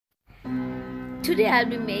Today I'll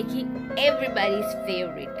be making everybody's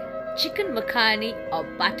favorite chicken Makani or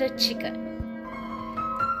butter chicken.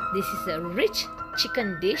 This is a rich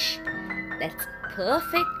chicken dish that's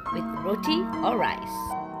perfect with roti or rice.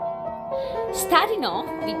 Starting off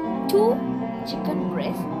with 2 chicken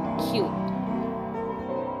breasts cubed.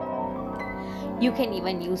 You can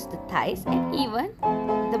even use the thighs and even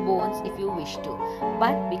the bones if you wish to.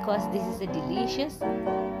 But because this is a delicious,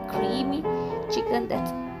 creamy chicken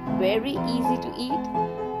that's very easy to eat,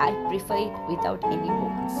 I prefer it without any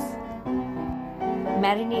bones.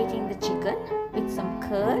 Marinating the chicken with some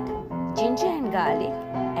curd, ginger and garlic,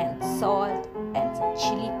 and salt and some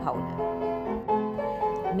chilli powder.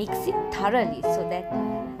 Mix it thoroughly so that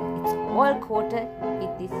it's all coated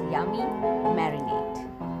with this yummy marinade.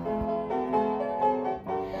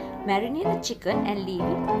 Marinate the chicken and leave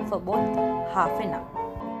it for about half an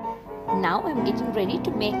hour. Now I'm getting ready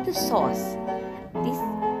to make the sauce. This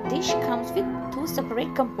dish comes with 2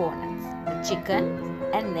 separate components, the chicken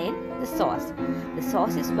and then the sauce. The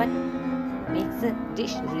sauce is what makes the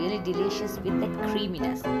dish really delicious with that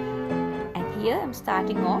creaminess. And here I'm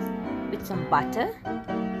starting off with some butter,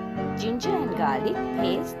 ginger and garlic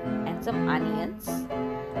paste and some onions,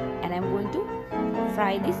 and I'm going to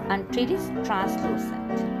fry this until it is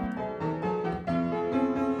translucent.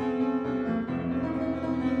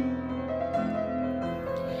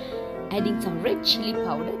 Adding some red chilli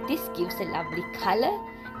powder, this gives a lovely color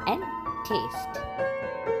and taste.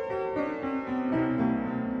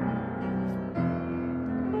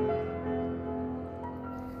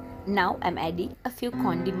 Now I'm adding a few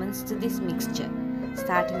condiments to this mixture,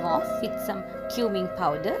 starting off with some cumin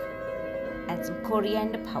powder and some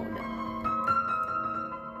coriander powder.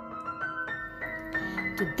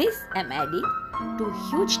 To this I'm adding 2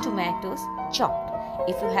 huge tomatoes chopped.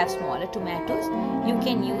 If you have smaller tomatoes, you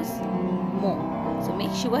can use more. So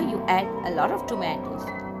make sure you add a lot of tomatoes.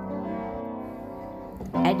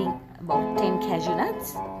 Adding about 10 cashew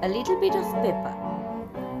nuts, a little bit of pepper,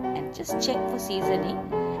 and just check for seasoning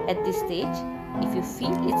at this stage. If you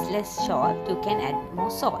feel it's less salt, you can add more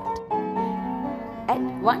salt.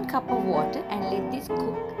 Add 1 cup of water and let this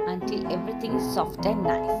cook until everything is soft and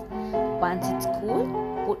nice. Once it's cool,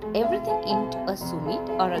 put everything into a sumit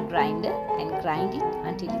or a grinder and grind it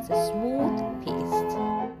until it's a smooth paste.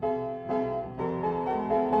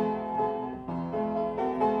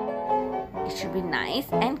 It should be nice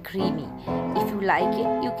and creamy. If you like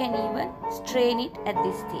it, you can even strain it at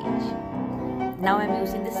this stage. Now I'm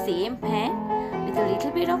using the same pan with a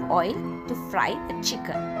little bit of oil to fry the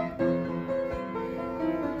chicken.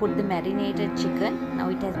 Put the marinated chicken, now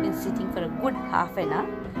it has been sitting for a good half an hour,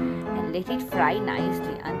 and let it fry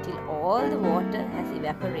nicely until all the water has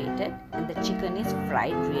evaporated and the chicken is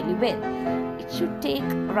fried really well. It should take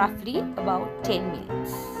roughly about 10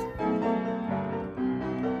 minutes.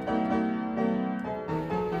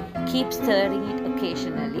 Keep stirring it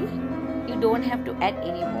occasionally. You don't have to add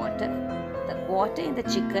any water. The water in the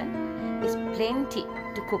chicken is plenty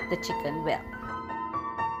to cook the chicken well.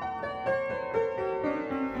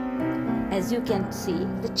 As you can see,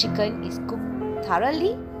 the chicken is cooked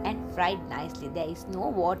thoroughly and fried nicely. There is no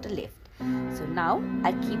water left. So now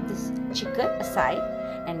I keep this chicken aside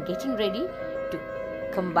and getting ready to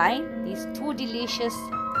combine these 2 delicious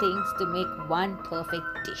things to make one perfect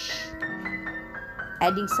dish.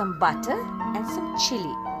 Adding some butter and some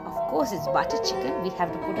chilli. Of course, it's butter chicken, we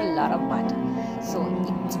have to put a lot of butter. So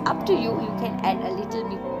it's up to you, you can add a little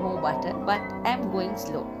bit more butter, but I'm going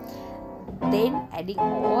slow. Then adding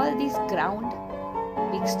all this ground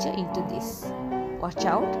mixture into this. Watch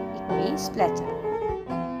out, it may splatter.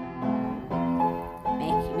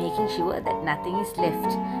 Making sure that nothing is left,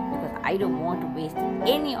 because I don't want to waste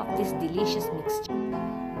any of this delicious mixture.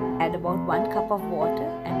 Add about 1 cup of water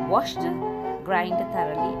and wash the grinder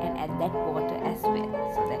thoroughly and add that water as well,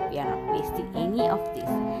 so that we are not wasting any of this.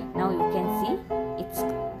 Now you can see it's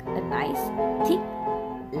a nice thick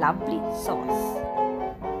lovely sauce.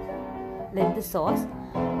 Let the sauce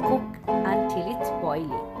cook until it's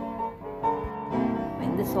boiling.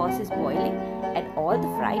 When the sauce is boiling, add all the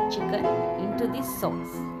fried chicken into this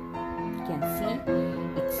sauce. You can see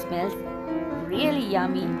it smells really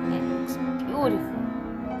yummy and looks beautiful.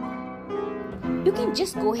 You can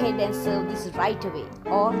just go ahead and serve this right away,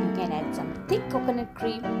 or you can add some thick coconut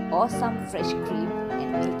cream or some fresh cream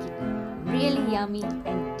and make it really yummy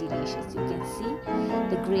and delicious. You can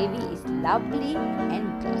see the gravy is lovely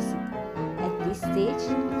and glossy. At this stage,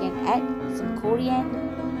 you can add some coriander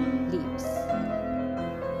leaves.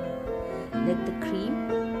 Let the cream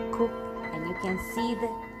cook and you can see the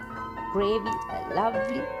gravy, a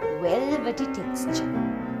lovely velvety texture.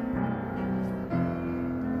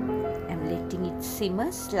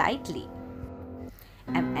 simmer slightly.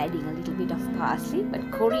 I'm adding a little bit of parsley,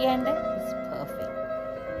 but coriander is perfect.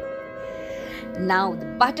 Now the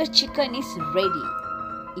butter chicken is ready.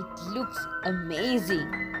 It looks amazing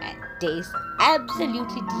and tastes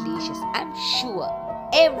absolutely delicious. I'm sure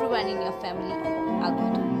everyone in your family are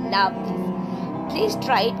going to love this. Please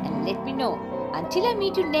try it and let me know. Until I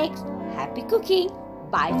meet you next, happy cooking.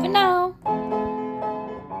 Bye for now.